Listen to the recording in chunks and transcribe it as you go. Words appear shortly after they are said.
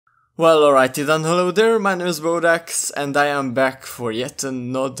Well, alrighty then, hello there, my name is Bodax, and I am back for yet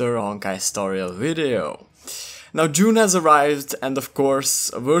another Honkai tutorial video. Now June has arrived, and of course,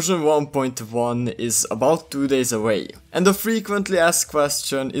 version 1.1 is about 2 days away. And the frequently asked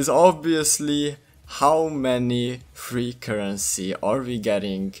question is obviously, how many free currency are we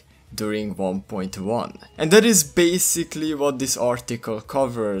getting during 1.1? And that is basically what this article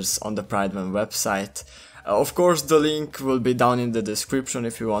covers on the Prideman website. Of course, the link will be down in the description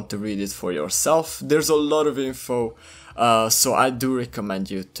if you want to read it for yourself. There's a lot of info, so I do recommend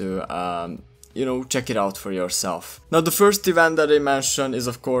you to, check it out for yourself. Now, the first event that I mentioned is,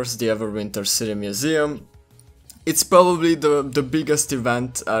 of course, the Everwinter City Museum. It's probably the biggest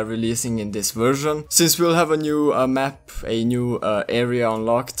event releasing in this version, since we'll have a new map, a new area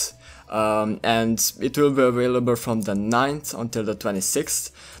unlocked. And it will be available from the 9th until the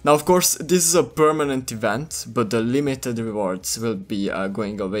 26th. Now, of course, this is a permanent event, but the limited rewards will be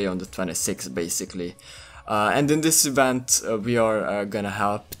going away on the 26th, basically. And in this event, we are gonna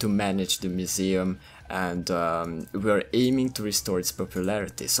help to manage the museum, and we are aiming to restore its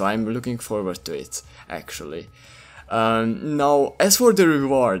popularity. So I'm looking forward to it, actually. Now, as for the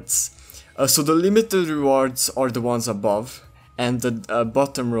rewards, so the limited rewards are the ones above, and the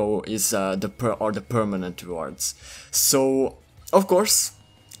bottom row is the permanent rewards. So, of course,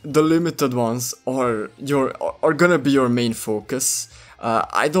 the limited ones are gonna be your main focus.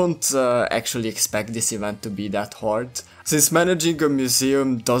 I don't actually expect this event to be that hard, since managing a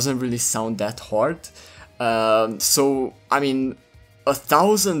museum doesn't really sound that hard. So, I mean,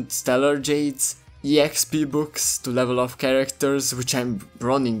 1,000 Stellar Jades, EXP books to level up characters, which I'm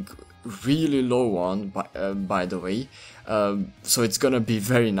running really low on, by the way. So it's gonna be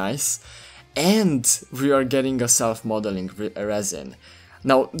very nice, and we are getting a self-modeling resin.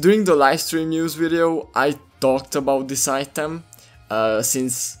 Now, during the livestream news video, I talked about this item,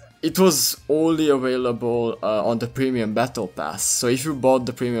 since it was only available on the premium battle pass. So if you bought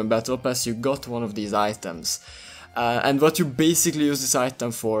the premium battle pass, you got one of these items, and what you basically use this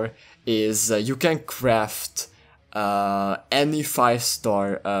item for is you can craft any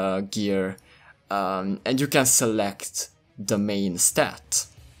 5-star gear, and you can select the main stat.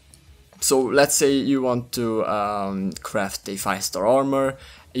 So let's say you want to craft a 5-star armor,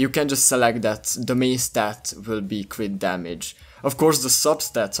 you can just select that the main stat will be crit damage. Of course, the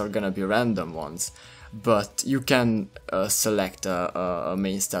substats are gonna be random ones, but you can select a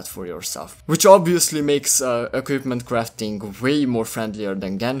main stat for yourself, which obviously makes equipment crafting way more friendlier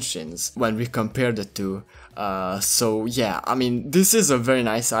than Genshin's when we compare the two. So yeah, I mean, this is a very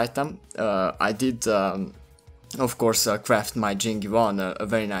nice item. I did, of course, craft my Jingy 1, a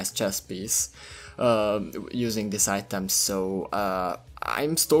very nice chess piece, using this item, so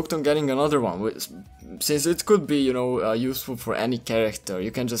I'm stoked on getting another one, since it could be, useful for any character.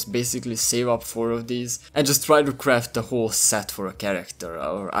 You can just basically save up 4 of these and just try to craft the whole set for a character,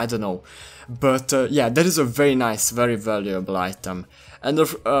 or I don't know. But yeah, that is a very nice, very valuable item. And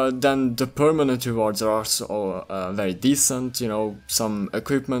then the permanent rewards are also very decent, some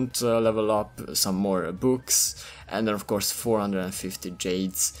equipment level up, some more books, and then of course 450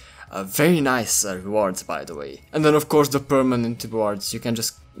 jades. Very nice rewards, by the way. And then of course the permanent rewards, you can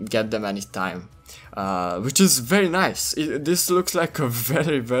just get them anytime, which is very nice. This looks like a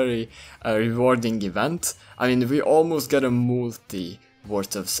very, very rewarding event. I mean, we almost get a multi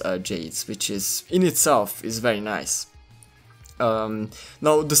worth of jades, which is in itself is very nice.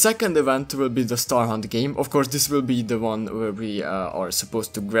 Now, the second event will be the Star Hunt game. Of course, this will be the one where we are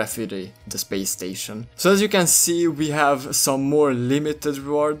supposed to graffiti the space station. So as you can see, we have some more limited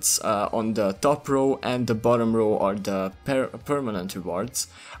rewards on the top row, and the bottom row are the permanent rewards,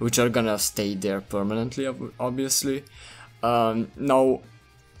 which are gonna stay there permanently, obviously. Now,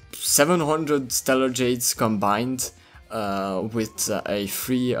 700 Stellar Jades combined with a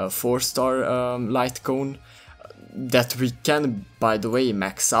free 4-star light cone, that we can, by the way,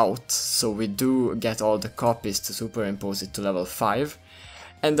 max out, so we do get all the copies to superimpose it to level 5,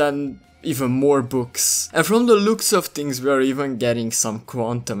 and then even more books. And from the looks of things, we are even getting some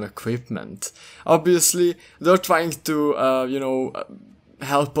quantum equipment. Obviously, they're trying to,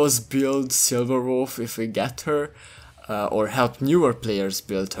 help us build Silverwolf if we get her, or help newer players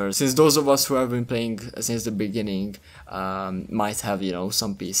build her, since those of us who have been playing since the beginning might have,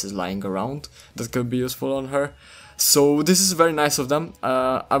 some pieces lying around that could be useful on her. So this is very nice of them,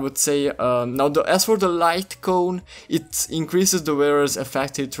 I would say. Now, as for the light cone, it increases the wearer's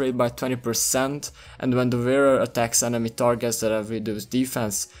effective hit rate by 20%, and when the wearer attacks enemy targets that have reduced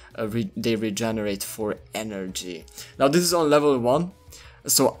defense, they regenerate 4 energy. Now, this is on level 1.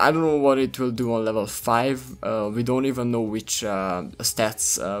 So I don't know what it will do on level 5. We don't even know which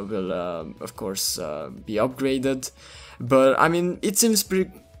stats will of course be upgraded. But I mean, it seems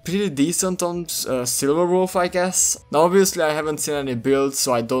pretty decent on Silver Wolf, I guess. Now obviously I haven't seen any builds,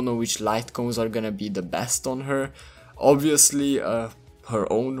 so I don't know which light cones are gonna be the best on her. Obviously her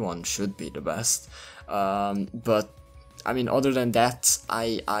own one should be the best. But I mean, other than that,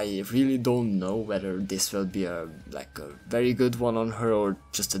 I really don't know whether this will be a very good one on her or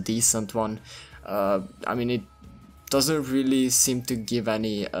just a decent one. I mean, it doesn't really seem to give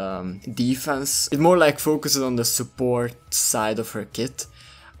any defense. It more like focuses on the support side of her kit.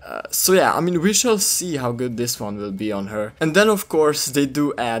 So yeah, I mean, we shall see how good this one will be on her. And then of course they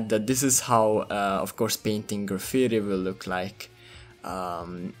do add that this is how, of course, painting graffiti will look like.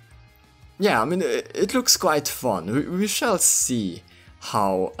 Yeah, I mean, it looks quite fun. We shall see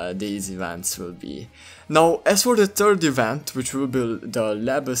how these events will be. Now, as for the third event, which will be the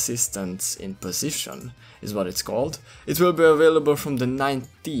Lab Assistance in Position, is what it's called, it will be available from the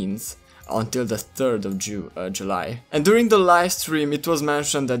 19th until the 3rd of July. And during the live stream, it was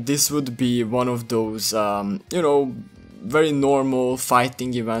mentioned that this would be one of those, you know, very normal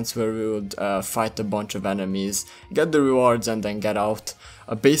fighting events where we would fight a bunch of enemies, get the rewards and then get out.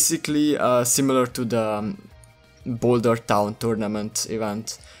 Basically similar to the Boulder Town tournament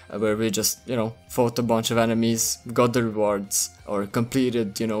event, where we just, you know, fought a bunch of enemies, got the rewards, or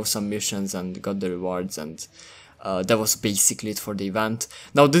completed, you know, some missions and got the rewards, and that was basically it for the event.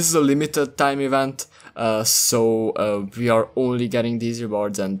 Now this is a limited time event, so we are only getting these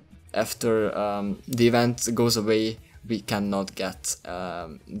rewards, and after the event goes away, we cannot get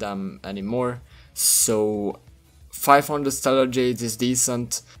them anymore. So 500 Stellar Jades is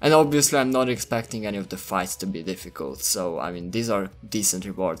decent, and obviously I'm not expecting any of the fights to be difficult, so I mean, these are decent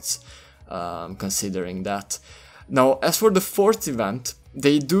rewards considering that. Now, as for the fourth event,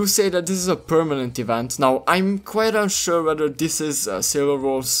 they do say that this is a permanent event. Now, I'm quite unsure whether this is Silver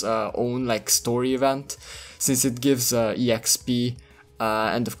Wolf's own like story event, since it gives EXP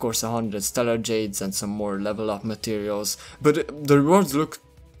and of course 100 Stellar Jades and some more level up materials, but the rewards look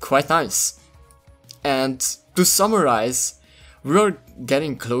quite nice. And to summarize, we are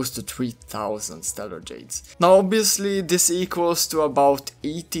getting close to 3000 Stellar Jades. Now obviously this equals to about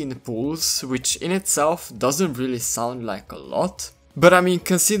 18 pulls, which in itself doesn't really sound like a lot. But I mean,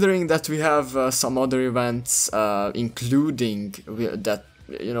 considering that we have some other events, including that,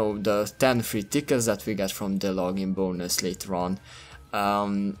 you know, the 10 free tickets that we get from the login bonus later on,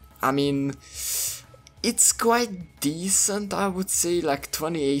 I mean, it's quite decent, I would say, like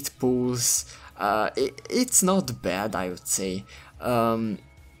 28 pulls. It's not bad, I would say. And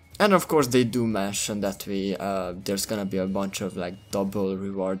of course they do mention that there's gonna be a bunch of like double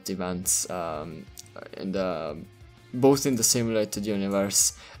reward events both in the simulated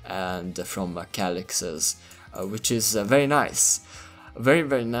universe and from Calyxes, which is very nice.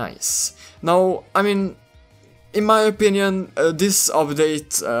 Very nice. Now, I mean, in my opinion, this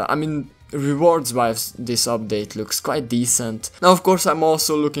update, I mean, rewards wise, this update looks quite decent. Now of course I'm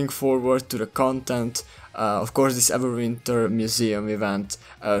also looking forward to the content. Of course this Everwinter Museum event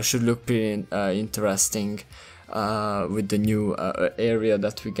should look pretty interesting with the new area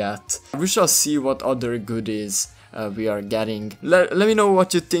that we get. We shall see what other goodies we are getting. Let me know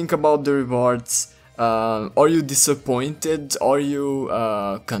what you think about the rewards. Are you disappointed? Are you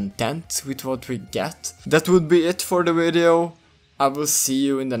content with what we get? That would be it for the video. I will see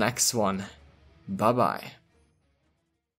you in the next one. Bye bye.